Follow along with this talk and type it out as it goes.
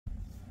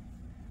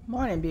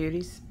Morning,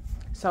 beauties.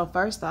 So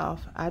first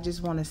off, I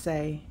just want to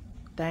say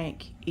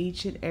thank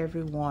each and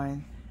every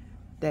one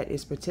that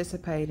is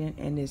participating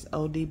in this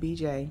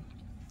ODBJ,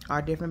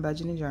 our different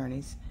budgeting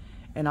journeys,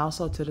 and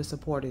also to the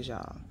supporters,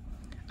 y'all.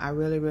 I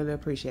really, really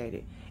appreciate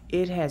it.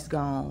 It has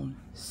gone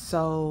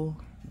so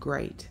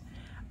great.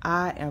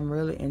 I am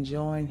really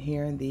enjoying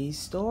hearing these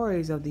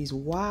stories of these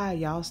why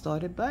y'all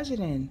started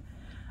budgeting.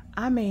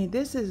 I mean,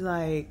 this is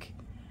like,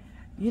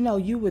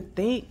 you would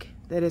think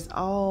that it's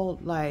all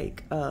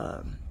like,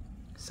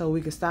 so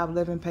we could stop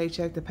living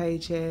paycheck to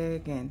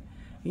paycheck and,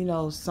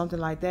 something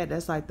like that.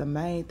 That's like the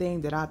main thing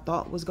that I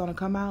thought was going to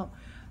come out.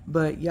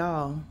 But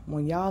y'all,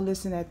 when y'all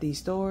listen at these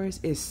stories,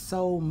 it's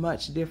so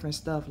much different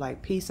stuff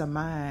like peace of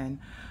mind,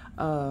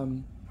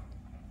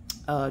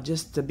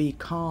 just to be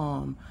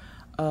calm.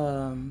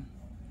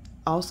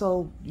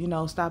 Also,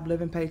 stop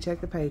living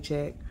paycheck to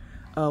paycheck,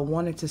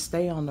 wanting to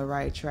stay on the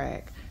right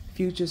track,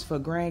 futures for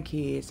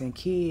grandkids and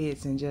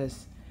kids, and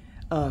just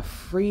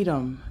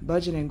freedom.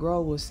 Budget and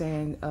Grow was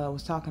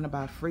talking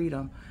about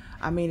freedom.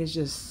 I mean, it's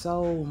just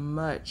so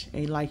much,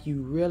 and like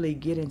you really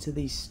get into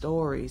these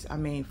stories. I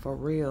mean, for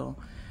real.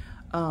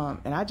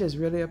 And I just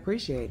really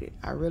appreciate it.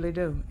 I really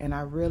do, and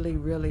I really,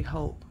 really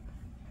hope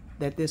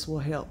that this will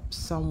help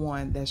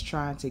someone that's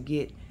trying to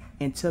get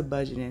into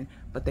budgeting,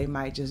 but they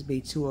might just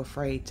be too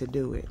afraid to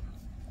do it.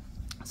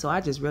 So I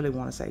just really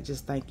want to say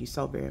just thank you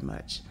so very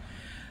much.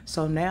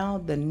 So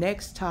now the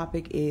next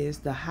topic is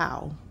the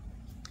how.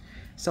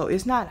 So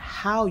it's not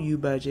how you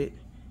budget,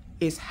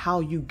 it's how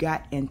you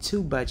got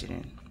into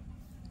budgeting.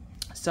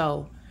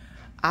 So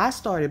I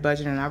started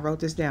budgeting, and I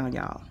wrote this down,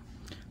 y'all.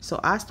 So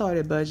I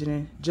started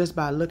budgeting just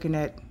by looking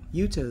at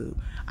YouTube.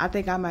 I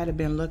think I might have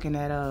been looking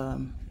at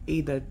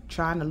either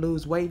trying to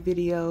lose weight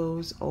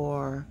videos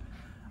or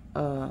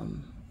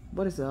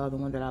what is the other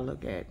one that I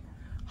look at?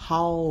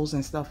 Hauls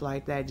and stuff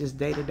like that, just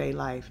day-to-day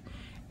life.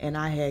 And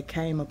I had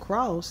came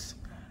across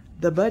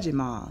the Budget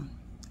Mom.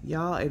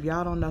 Y'all, if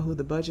y'all don't know who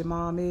the Budget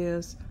Mom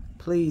is,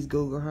 please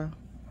Google her.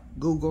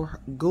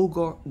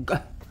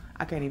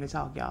 I can't even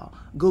talk, y'all.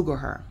 Google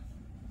her.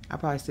 I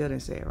probably still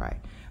didn't say it right.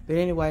 But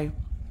anyway,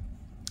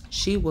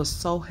 she was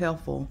so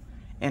helpful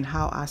in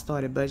how I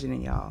started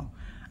budgeting, y'all.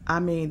 I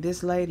mean,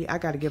 this lady, I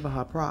got to give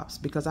her props,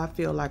 because I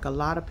feel like a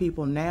lot of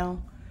people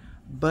now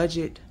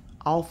budget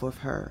off of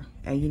her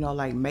and,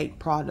 like make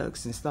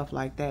products and stuff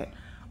like that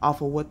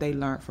off of what they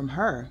learned from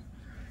her.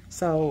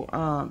 So,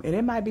 and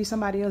it might be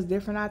somebody else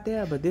different out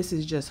there, but this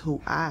is just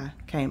who I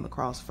came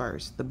across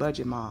first, the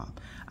Budget Mom.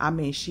 I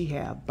mean, she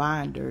have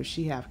binders,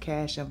 she have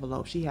cash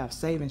envelopes, she have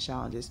savings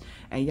challenges,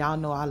 and y'all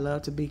know I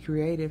love to be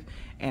creative,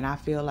 and I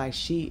feel like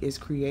she is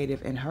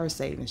creative in her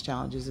savings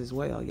challenges as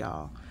well,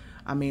 y'all.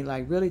 I mean,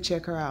 like, really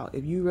check her out.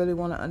 If you really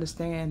want to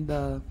understand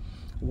the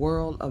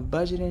world of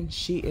budgeting,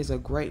 she is a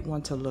great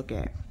one to look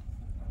at.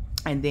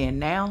 And then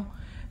now,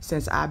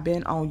 since I've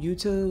been on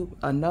YouTube,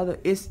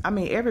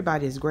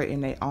 everybody is great in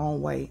their own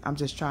way. I'm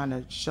just trying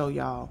to show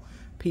y'all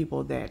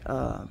people that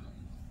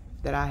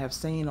that I have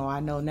seen or I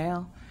know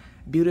now.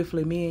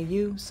 Beautifully Me and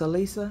You,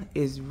 Salisa,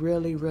 is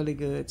really, really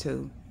good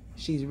too.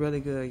 She's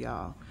really good,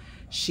 y'all.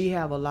 She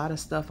have a lot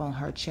of stuff on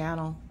her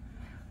channel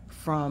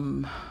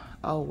from,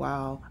 oh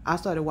wow. I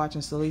started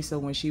watching Salisa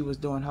when she was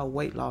doing her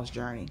weight loss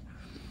journey.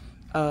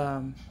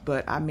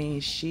 But I mean,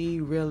 she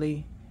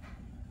really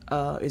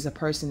is a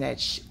person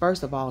that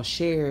first of all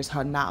shares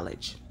her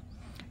knowledge.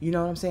 You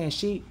know what I'm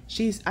saying?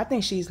 I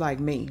think she's like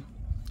me.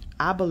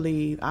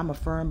 I'm a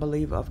firm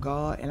believer of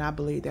God, and I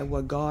believe that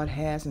what God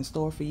has in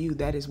store for you,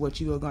 that is what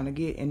you are going to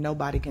get, and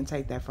nobody can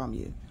take that from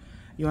you.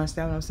 You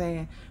understand what I'm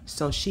saying?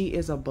 So she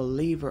is a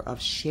believer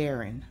of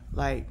sharing.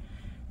 Like,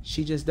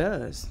 she just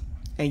does.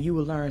 And you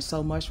will learn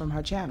so much from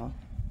her channel.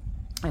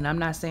 And I'm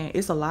not saying,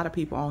 it's a lot of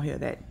people on here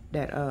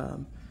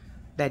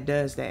that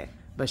does that,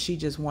 but she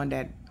just one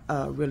that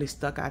really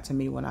stuck out to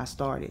me when I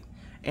started,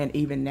 and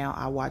even now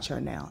I watch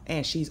her now,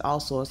 and she's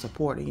also a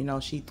supporter.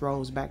 She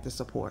throws back the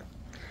support.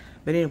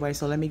 But anyway,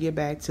 so let me get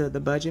back to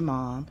the Budget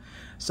Mom.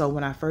 So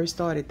when I first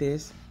started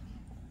this,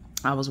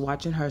 I was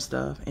watching her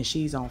stuff, and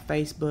she's on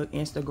Facebook,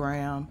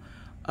 Instagram,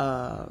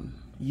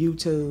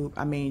 YouTube.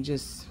 I mean,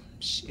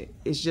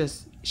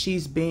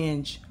 she's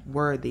binge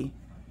worthy.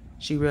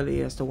 She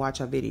really is, to watch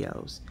her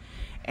videos.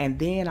 And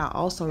then I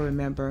also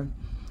remember,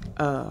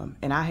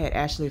 and I had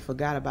actually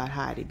forgot about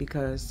Heidi,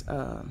 because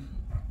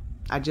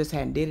I just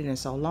hadn't did it in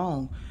so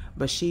long.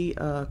 But she,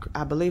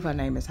 I believe her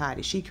name is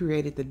Heidi. She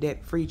created the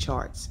debt-free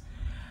charts.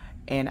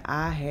 And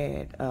I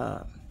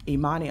had,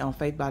 Imani on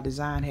Faith by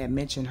Design had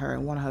mentioned her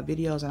in one of her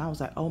videos. And I was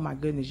like, oh my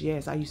goodness,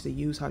 yes. I used to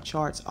use her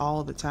charts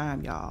all the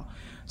time, y'all.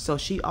 So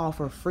she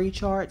offered free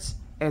charts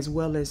as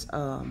well as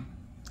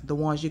the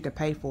ones you can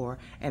pay for.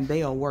 And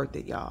they are worth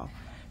it, y'all.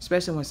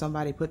 Especially when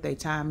somebody put their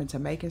time into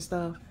making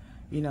stuff.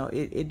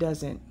 It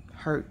doesn't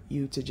hurt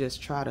you to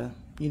just try to,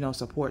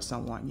 support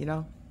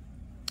someone,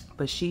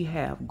 But she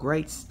have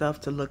great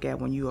stuff to look at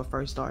when you are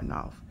first starting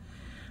off.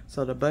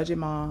 So the Budget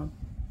Mom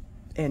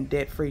and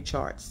debt-free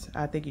charts.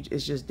 I think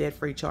it's just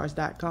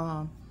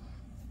debtfreecharts.com.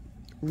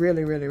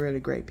 Really, really, really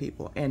great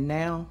people. And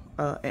now,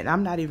 and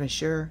I'm not even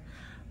sure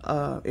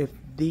if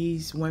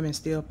these women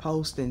still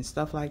post and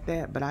stuff like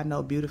that, but I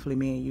know Beautifully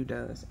Me and You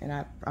does.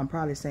 And I'm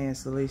probably saying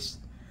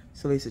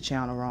Salisa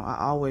channel wrong. I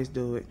always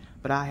do it,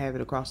 but I have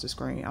it across the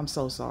screen. I'm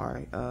so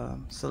sorry,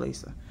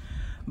 Salisa.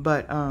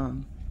 But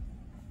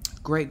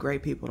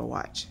great people to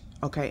watch.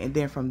 Okay, and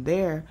then from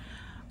there,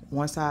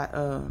 once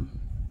I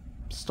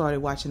started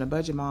watching the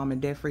Budget Mom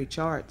and Debt Free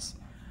Charts,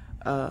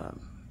 I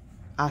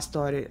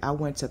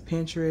went to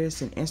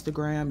Pinterest and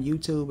Instagram,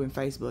 YouTube, and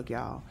Facebook,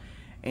 y'all.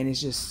 And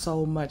it's just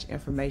so much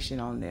information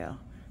on there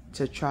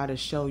to try to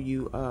show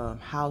you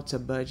how to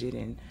budget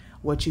and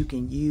what you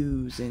can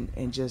use,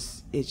 and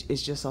just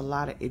it's just a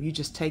lot of, if you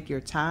just take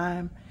your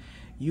time,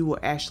 you will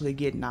actually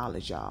get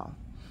knowledge, y'all.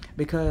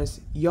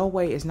 Because your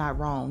way is not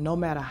wrong. No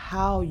matter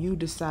how you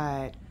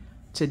decide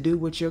to do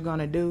what you're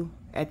gonna do,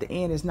 at the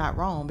end it's not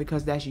wrong,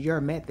 because that's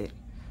your method.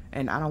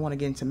 And I don't want to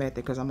get into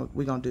method because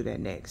we're gonna do that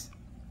next.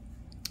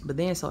 But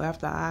then, so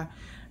after I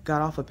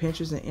got off of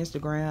Pinterest and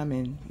Instagram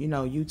and, you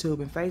know,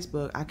 YouTube and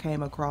Facebook, I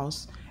came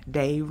across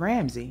Dave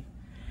Ramsey.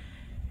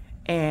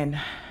 And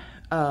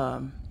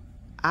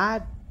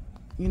I,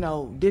 you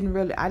know,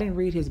 I didn't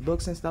read his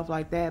books and stuff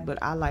like that, but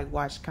I like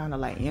watched kind of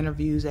like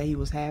interviews that he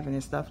was having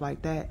and stuff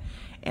like that.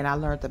 And I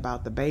learned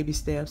about the baby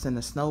steps and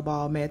the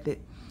snowball method.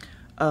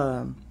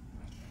 And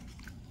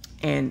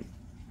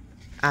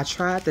I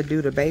tried to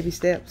do the baby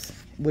steps,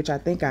 which I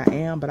think I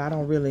am, but I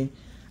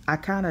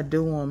kind of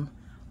do them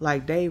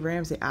like Dave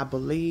Ramsey. I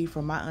believe,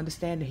 from my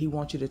understanding, he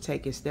wants you to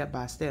take it step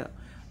by step,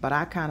 but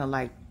I kind of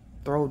like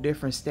throw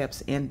different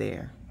steps in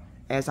there.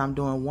 As I'm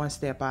doing one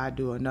step, I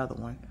do another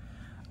one.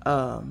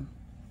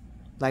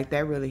 Like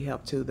that really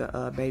helped too,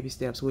 the baby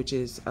steps, which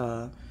is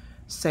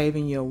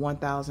saving your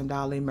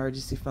 $1,000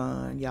 emergency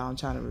fund. Y'all, I'm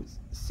trying to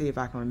see if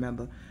I can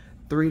remember.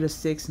 3 to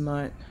 6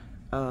 month,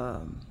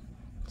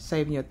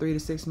 saving your 3 to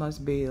 6 months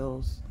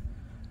bills.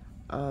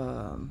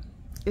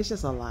 It's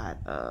just a lot.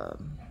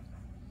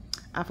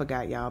 I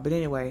forgot, y'all. But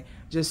anyway,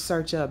 just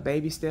search up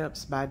Baby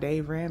Steps by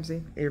Dave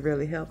Ramsey. It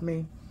really helped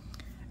me.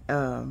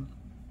 And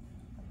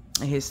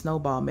his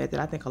snowball method,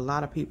 I think a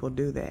lot of people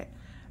do that.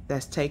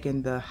 That's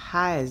taking the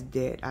highest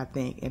debt, I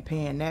think, and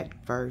paying that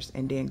first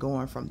and then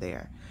going from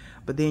there.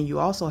 But then you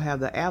also have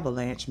the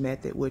avalanche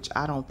method, which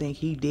I don't think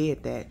he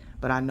did that,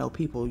 but I know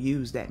people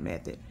use that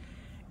method.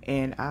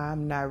 And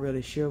I'm not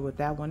really sure what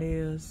that one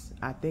is.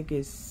 I think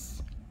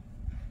it's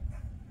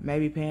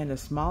maybe paying the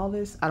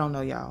smallest. I don't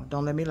know, y'all.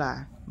 Don't let me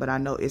lie. But I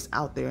know it's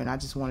out there, and I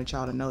just wanted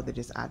y'all to know that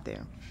it's out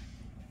there.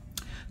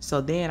 So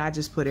then I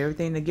just put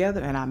everything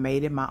together, and I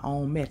made it my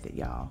own method,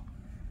 y'all.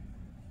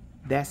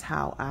 That's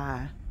how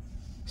I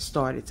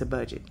started to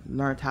budget,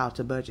 learned how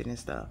to budget and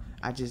stuff.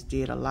 I just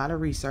did a lot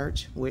of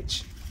research,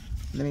 which,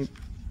 let me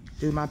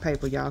do my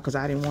paper, y'all, because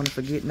I didn't want to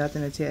forget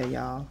nothing to tell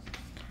y'all.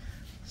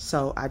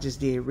 So I just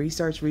did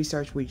research.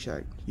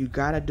 You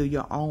got to do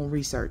your own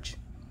research.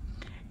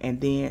 And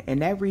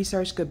that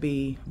research could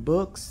be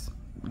books,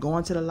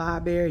 going to the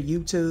library,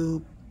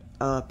 YouTube,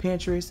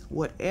 Pinterest,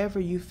 whatever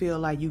you feel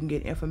like you can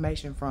get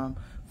information from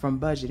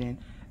budgeting,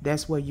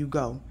 that's where you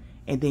go.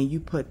 And then you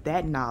put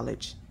that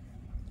knowledge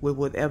with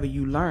whatever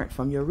you learned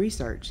from your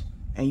research,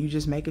 and you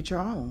just make it your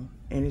own.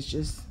 And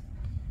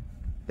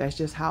that's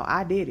just how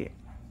I did it.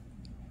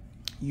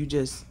 You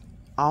just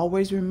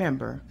always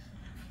remember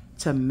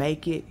to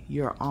make it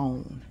your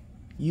own.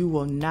 You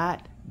will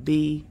not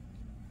be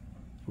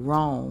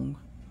wrong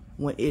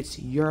when it's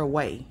your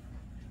way.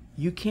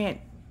 You can't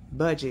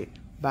budget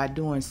by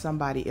doing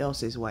somebody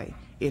else's way.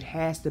 It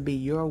has to be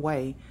your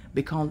way,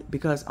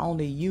 because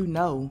only you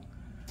know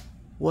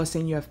what's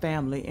in your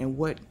family and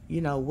what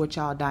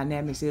y'all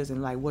dynamics is,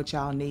 and like what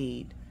y'all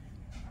need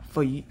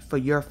for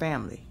your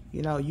family.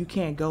 You know, you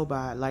can't go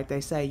by, like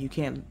they say, you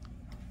can't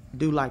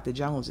do like the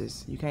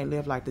Joneses. You can't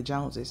live like the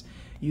Joneses.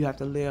 You have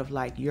to live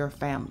like your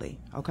family,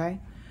 okay?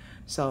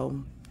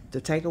 So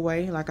the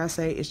takeaway, like I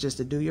say, is just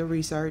to do your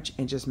research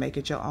and just make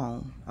it your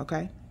own,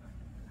 okay?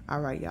 All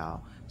right,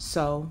 y'all.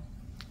 So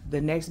the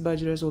next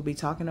budgeters will be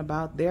talking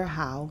about their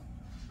how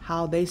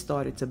they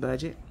started to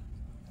budget.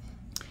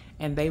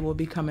 And they will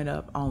be coming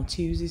up on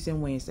Tuesdays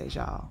and Wednesdays,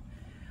 y'all.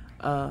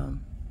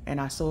 And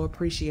I so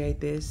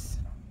appreciate this.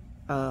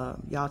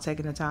 Y'all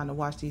taking the time to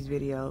watch these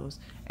videos.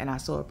 And I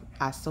so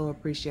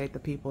appreciate the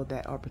people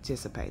that are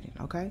participating,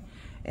 okay?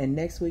 And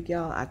next week,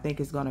 y'all, I think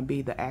it's going to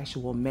be the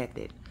actual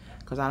method.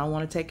 Because I don't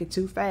want to take it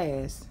too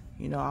fast.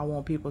 You know, I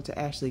want people to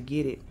actually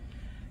get it,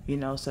 you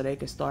know, so they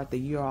can start the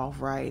year off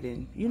right.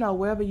 And, you know,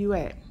 wherever you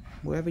at,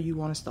 wherever you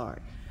want to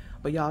start.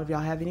 But y'all, if y'all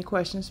have any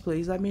questions,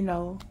 please let me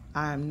know.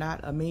 I am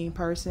not a mean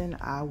person.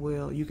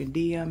 You can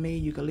DM me,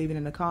 you can leave it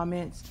in the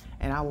comments,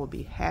 and I will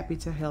be happy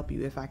to help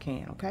you if I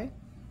can, okay?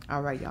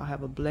 All right, y'all,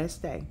 have a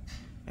blessed day.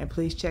 And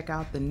please check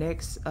out the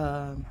next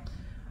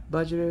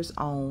budgeters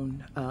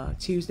on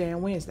Tuesday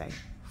and Wednesday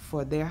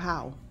for their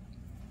how.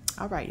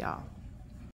 All right, y'all.